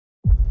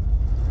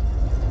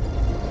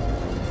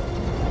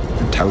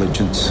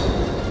intelligence,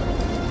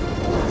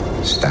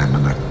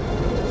 stamina,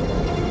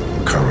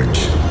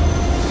 courage,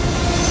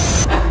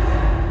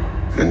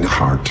 and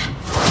heart.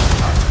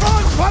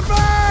 Run, puppy!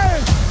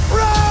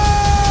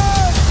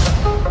 Run!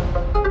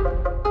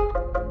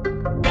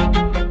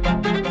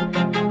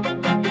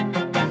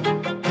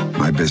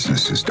 My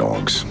business is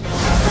dogs.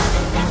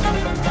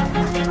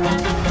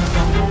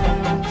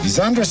 He's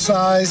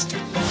undersized.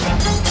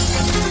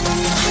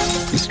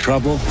 He's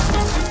trouble.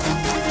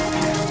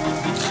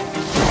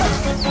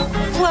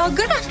 Well,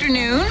 good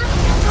afternoon.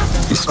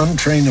 He's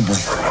untrainable.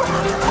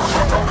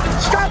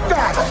 Stop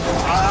that!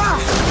 Ah!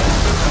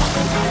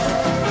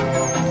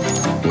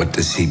 What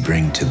does he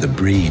bring to the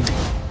breed?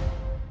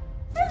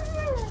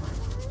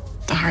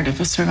 The heart of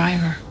a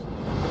survivor.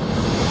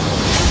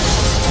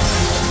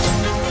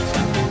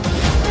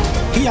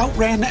 He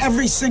outran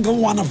every single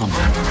one of them.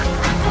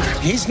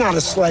 He's not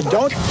a sled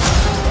dog.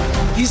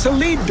 He's a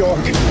lead dog.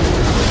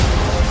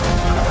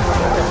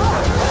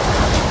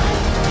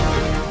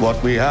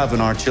 What we have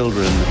in our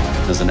children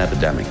is an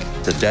epidemic.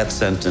 It's a death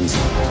sentence.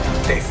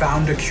 They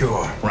found a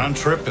cure. Round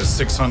trip is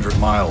 600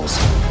 miles.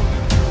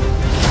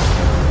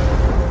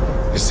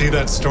 You see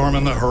that storm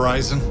on the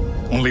horizon?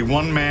 Only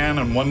one man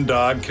and one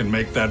dog can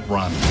make that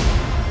run.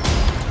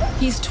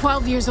 He's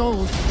 12 years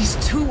old. He's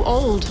too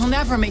old. He'll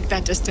never make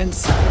that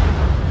distance.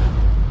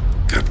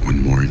 Got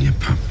one more in you,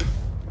 pup.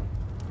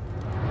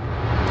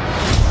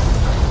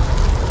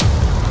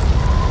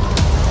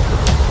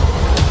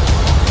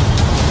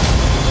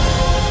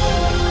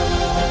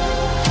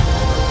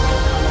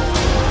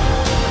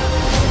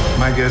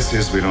 My guess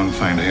is we don't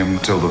find him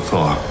till the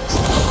thaw.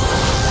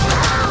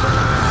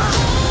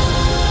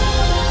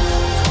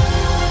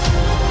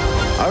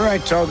 All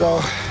right, Togo.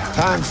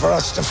 Time for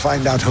us to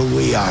find out who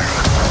we are.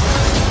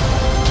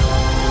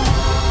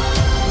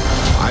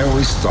 I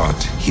always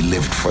thought he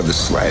lived for the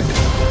sled,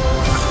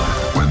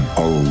 when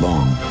all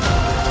along,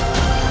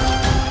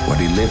 what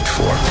he lived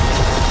for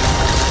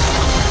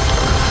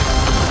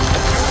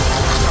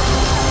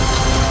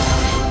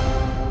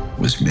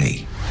was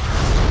me.